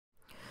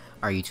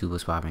Our YouTube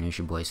was popping. It's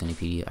your boy Sunny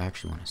PD. I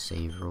actually want to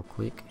save real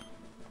quick.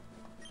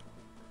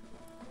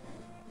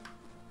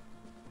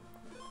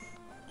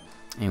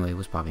 Anyway,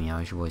 what's popping, y'all?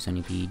 It's your boy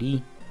Sunny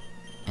PD,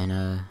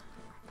 and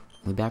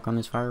we back on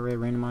this FireRed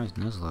randomized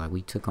Nuzlocke.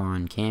 We took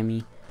on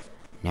Cammy.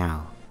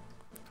 Now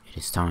it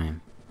is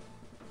time.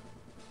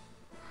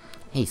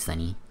 Hey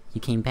Sunny,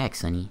 you came back,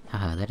 Sunny.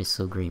 Haha, that is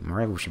so great. My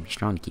rival should be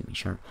strong to keep me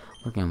sharp.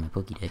 Working on my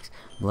Pokédex.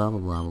 Blah blah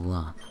blah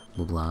blah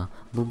blah blah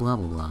blah blah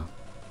blah blah.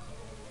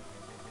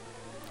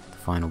 The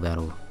final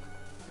battle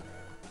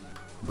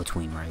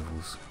between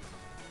rivals,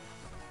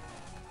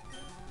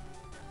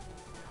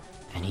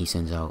 and he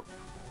sends out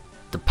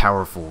the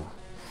powerful,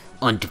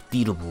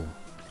 undefeatable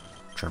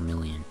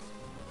Charmeleon.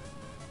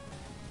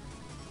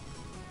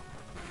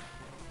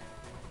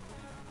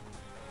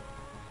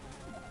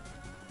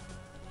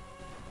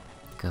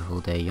 Gotta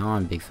hold that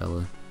yawn, big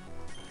fella.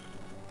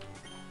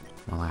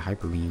 While I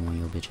Hyper Beam on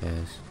your bitch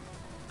ass.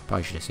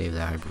 Probably should have saved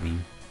that Hyper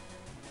Beam.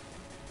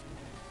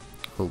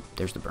 Oh,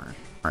 there's the burn.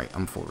 Alright,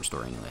 I'm full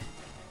restore anyway.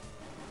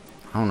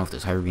 I don't know if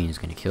this Hyper Beam is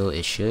gonna kill.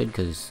 It should,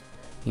 because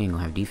he ain't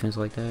gonna have defense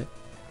like that.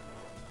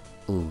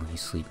 Ooh,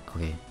 he's asleep.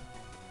 Okay.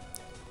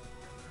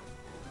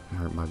 I'm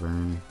hurt by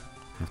burn.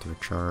 I have to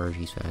recharge.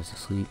 He's fast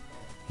asleep.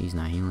 He's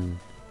not healing.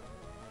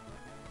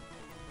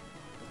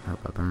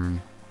 Hurt by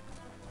burn.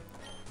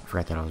 I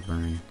forgot that I was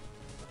burning.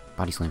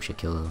 Body slam should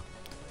kill though.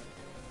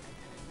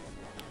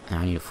 And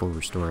I need a full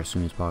restore as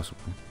soon as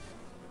possible.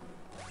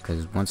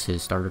 Because once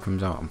his starter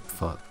comes out, I'm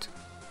fucked.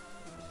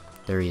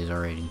 There he is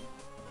already.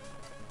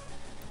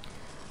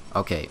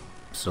 Okay,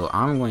 so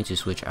I'm going to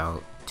switch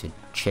out to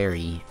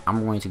Cherry.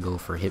 I'm going to go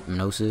for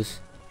Hypnosis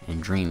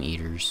and Dream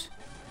Eaters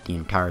the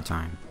entire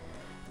time.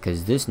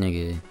 Because this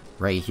nigga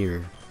right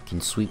here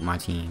can sweep my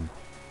team.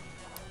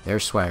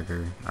 There's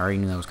Swagger. I already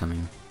knew that was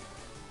coming.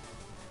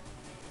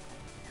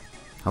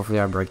 Hopefully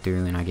I break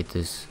through and I get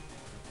this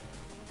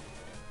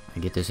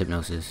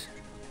Hypnosis.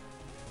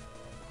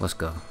 Let's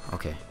go.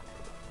 Okay.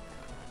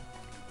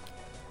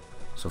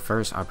 So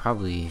first I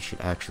probably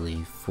should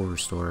actually full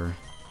restore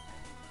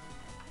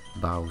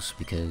Baus,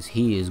 because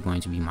he is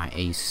going to be my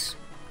ace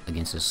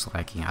against this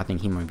Slacking. I think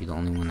he might be the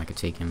only one that could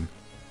take him.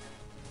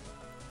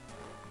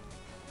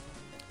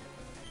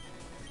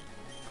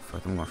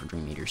 Fuck, I'm going for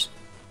Dream Eaters.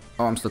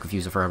 Oh, I'm still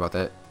confused. I forgot about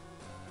that.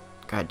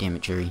 God damn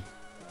it, Cherry.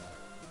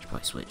 I should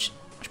probably switch.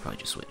 I should probably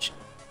just switch.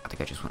 I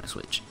think I just want to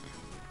switch.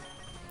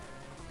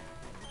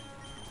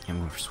 Yeah, I'm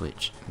going for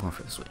switch. I'm going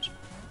for the switch.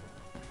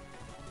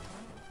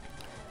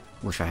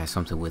 Wish I had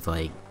something with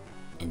like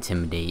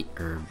Intimidate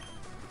or...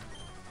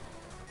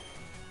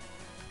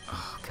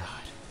 Oh god.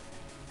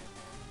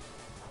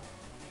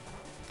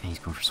 And he's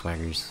going for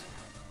Swaggers.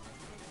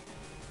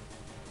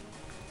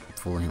 I'm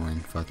full healing.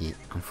 Fuck it.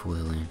 I'm full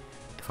healing.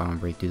 If I don't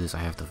break through this, I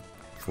have to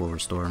full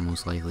restore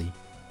most likely.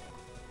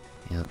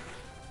 Yep.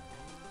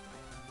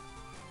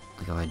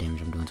 Look at all that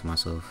damage I'm doing to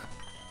myself.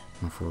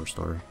 I'm a full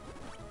restore.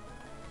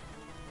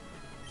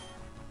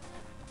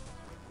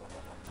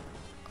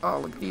 Oh,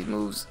 look at these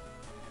moves.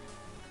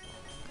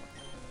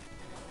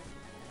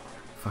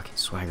 Fucking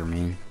Swagger,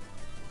 man.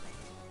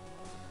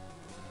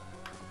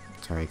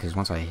 Sorry, because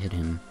once I hit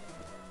him,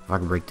 if I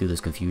can break through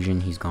this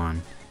confusion, he's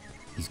gone.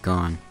 He's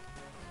gone.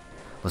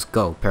 Let's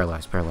go.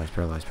 Paralyze, paralyze,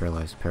 paralyze,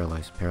 paralyze,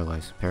 paralyze,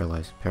 paralyze,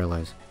 paralyze,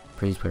 paralyze.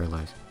 Please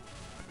paralyze.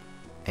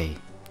 Hey.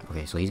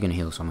 Okay, so he's gonna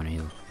heal, so I'm gonna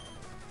heal.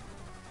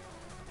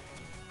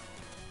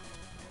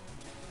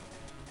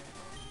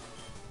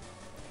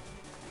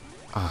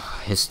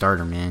 Oh, his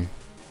starter, man.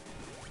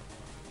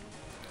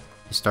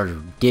 His starter's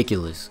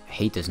ridiculous. I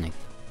hate this nigga.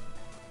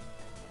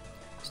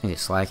 This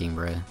nigga's slacking,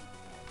 bruh.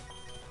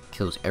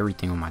 Kills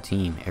everything on my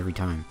team every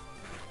time.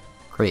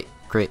 Crit,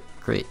 crit,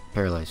 crit,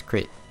 paralyze,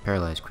 crit,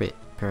 paralyze, crit,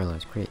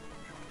 paralyze, crit.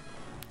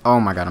 Oh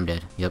my god, I'm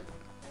dead. Yep.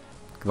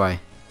 Goodbye.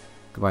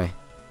 Goodbye.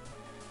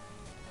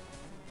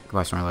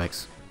 Goodbye,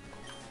 Snorlax.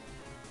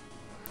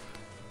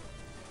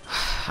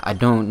 I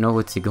don't know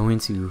what to go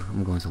into.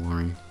 I'm going to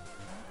Lauren.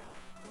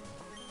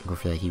 Go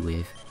for that heat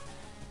wave.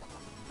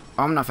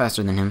 Oh, I'm not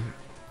faster than him.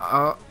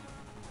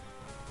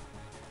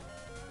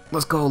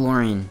 Let's go,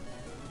 Lauren.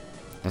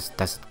 That's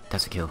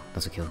a kill.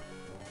 That's a kill.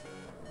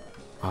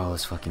 Oh,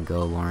 let's fucking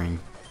go, Lauren.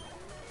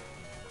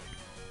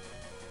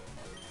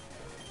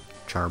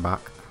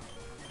 Charbok.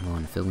 I'm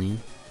going to fill in.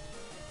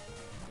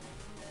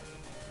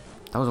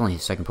 That was only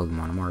his second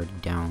Pokemon. I'm already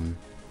down.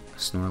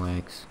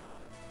 Snorlax.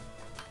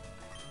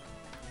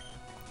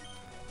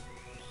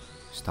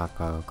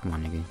 Stockpile. Come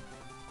on, nigga.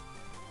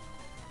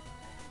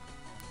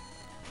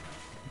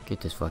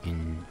 Get this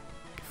fucking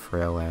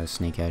frail ass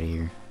snake out of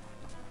here.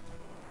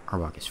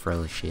 Arbok is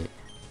frail as shit.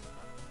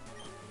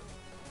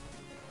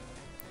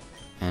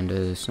 And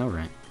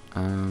Snorunt.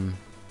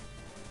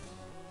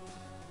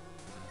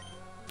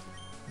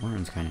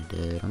 Lauren's kind of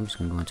dead. I'm just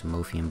gonna go into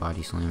Mophie and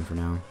Body Slam for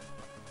now.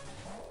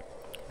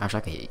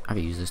 Actually, I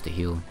could use this to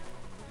heal.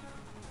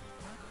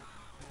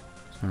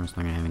 Snorunt's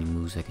not gonna have any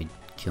moves that could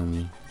kill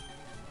me.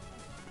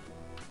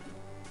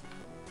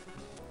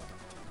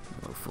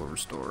 Go full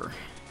restore.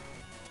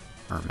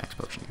 Or max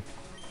potion.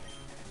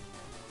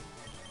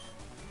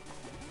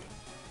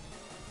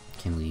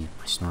 Can't believe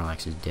my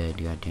Snorlax is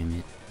dead. God damn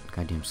it.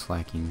 Goddamn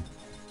slacking.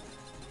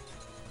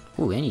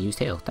 Ooh, and he used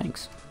Hail.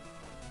 Thanks.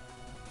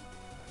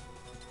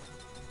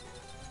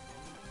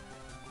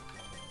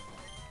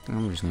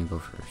 I'm just gonna go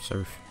for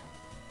Surf.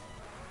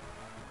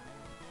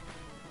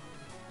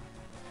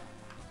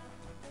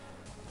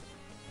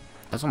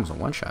 That's almost a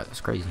one-shot.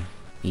 That's crazy.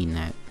 Eating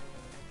that.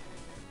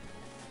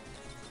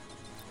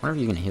 Whenever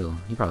you're gonna heal,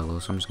 he probably will,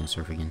 so I'm just gonna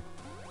Surf again.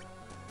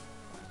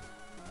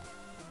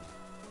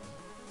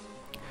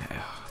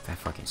 That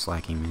fucking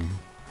slacking, man.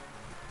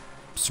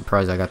 I'm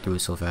surprised I got through it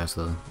so fast,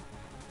 though.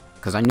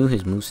 Because I knew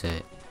his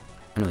moveset.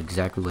 I knew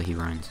exactly what he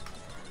runs.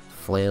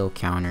 Flail,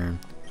 counter,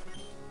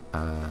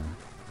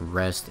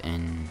 rest,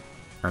 and...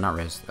 Or not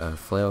rest,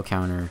 flail,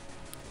 counter...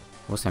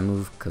 What's that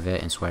move?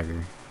 Covet and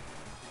Swagger.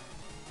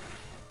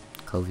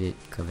 Covet.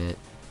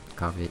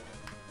 How the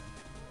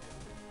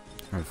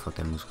fuck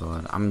that move's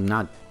called? I'm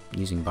not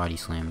using Body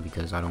Slam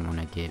because I don't want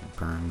to get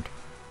burned.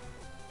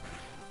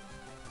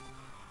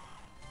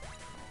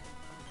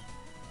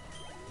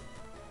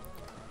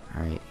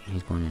 Alright,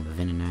 he's going into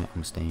Venonat.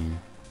 I'm staying.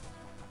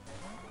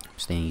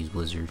 Use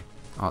Blizzard.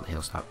 Oh, the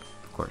Hail stop,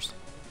 of course.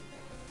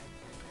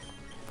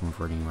 Going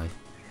for it anyway.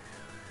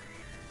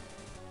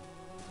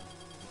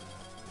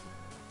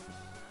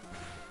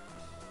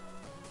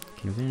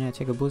 Can Venonat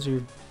take a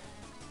Blizzard?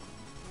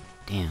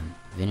 Damn,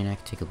 Venonat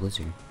can take a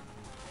Blizzard.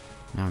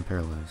 Now I'm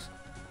paralyzed.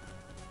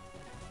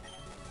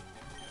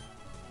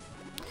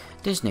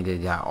 This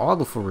nigga got all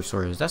the full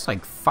restores. That's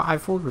like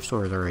 5 full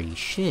restores already.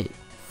 Shit.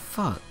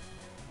 Fuck.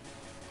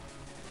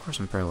 Of course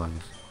I'm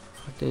paralyzed.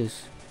 Fuck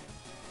this.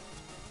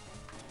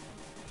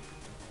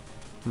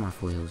 Where my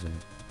full heals at?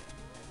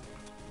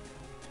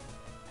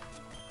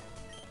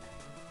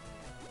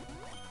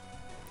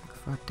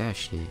 Fuck that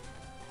shit.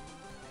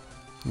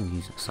 I'm gonna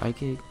use a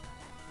Psychic.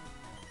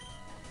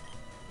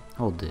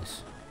 Hold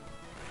this.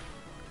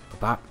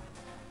 Bop.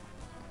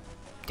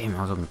 Damn,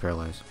 I was hoping to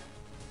paralyze.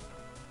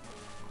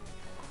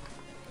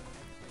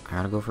 I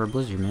gotta go for a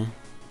Blizzard, man.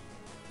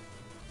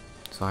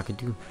 That's all I could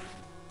do.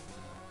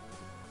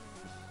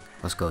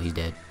 Let's go, he's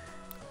dead.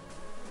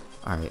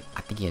 Alright,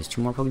 I think he has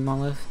 2 more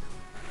Pokemon left.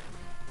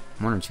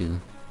 1 or 2.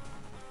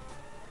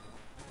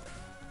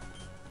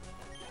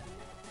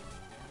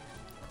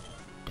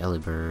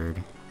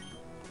 Delibird.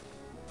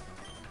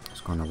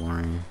 Let's go into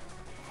Warren.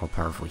 All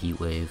powerful Heat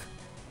Wave.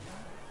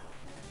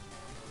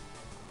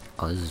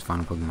 Oh, this is his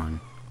final Pokemon.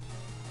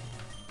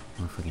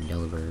 Motherfucking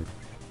Delibird.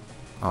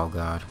 Oh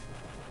god.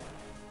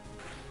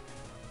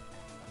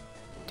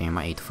 Damn,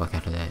 I ate the fuck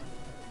out of that.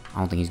 I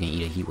don't think he's gonna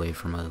eat a Heat Wave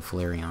from a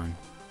Flareon.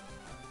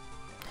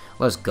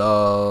 Let's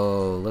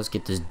go. Let's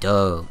get this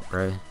dub,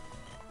 bruh.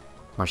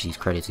 Watch these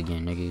credits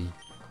again, nigga.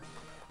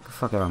 Get the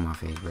fuck out of my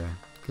face, bruh.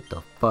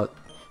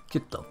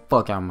 Get the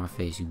fuck out of my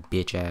face, you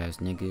bitch ass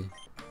nigga.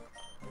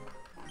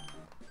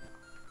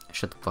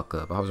 Shut the fuck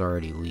up. I was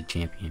already a league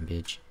champion,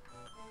 bitch.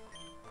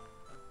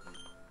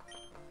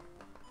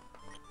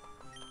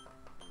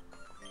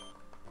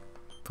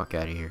 Fuck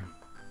out of here.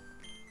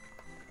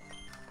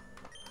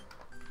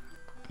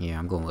 Yeah,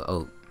 I'm going with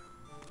Oak.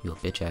 You a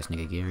bitch ass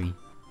nigga, Gary.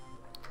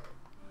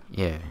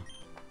 Yeah.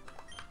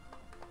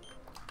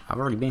 I've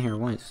already been here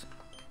once.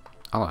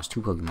 I lost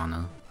 2 Pokemon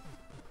though.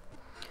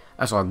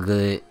 That's all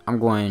good. I'm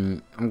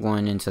going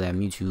into that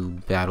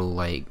Mewtwo battle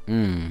like,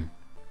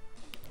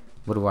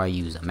 what do I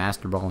use? A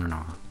Master Ball or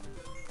not?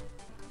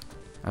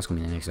 That's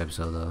gonna be the next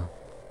episode though.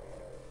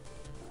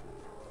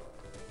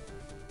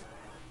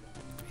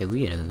 Hey,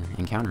 we had an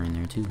encounter in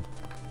there too.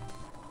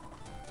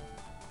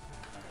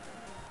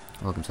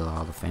 Welcome to the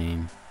Hall of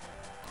Fame.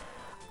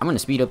 I'm gonna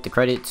speed up the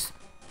credits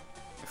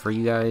for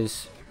you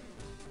guys.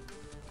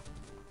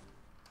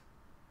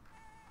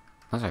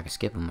 Unless I can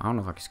skip them. I don't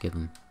know if I can skip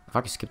them. If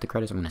I can skip the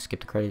credits, I'm gonna skip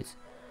the credits.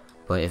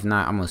 But if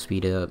not, I'm gonna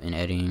speed it up in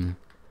editing.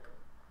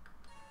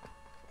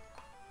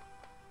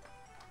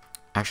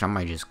 Actually, I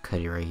might just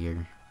cut it right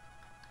here.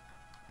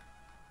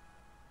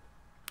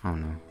 I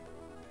don't know.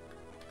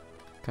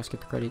 Can I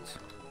skip the credits?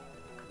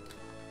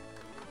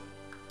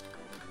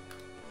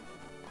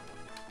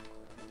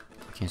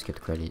 I can't skip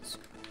the credits.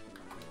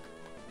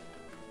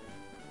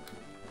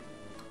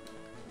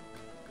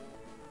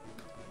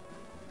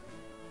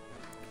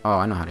 Oh,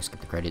 I know how to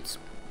skip the credits.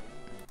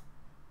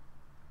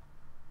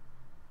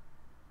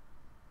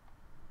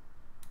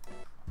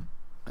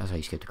 That's how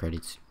you skip the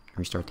credits.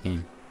 Restart the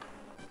game.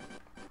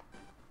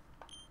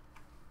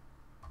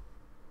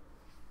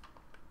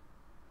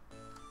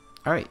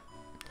 Alright.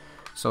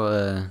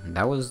 So,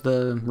 that was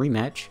the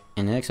rematch.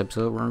 In the next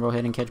episode, we're gonna go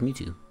ahead and catch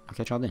Mewtwo. I'll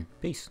catch y'all then.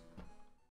 Peace.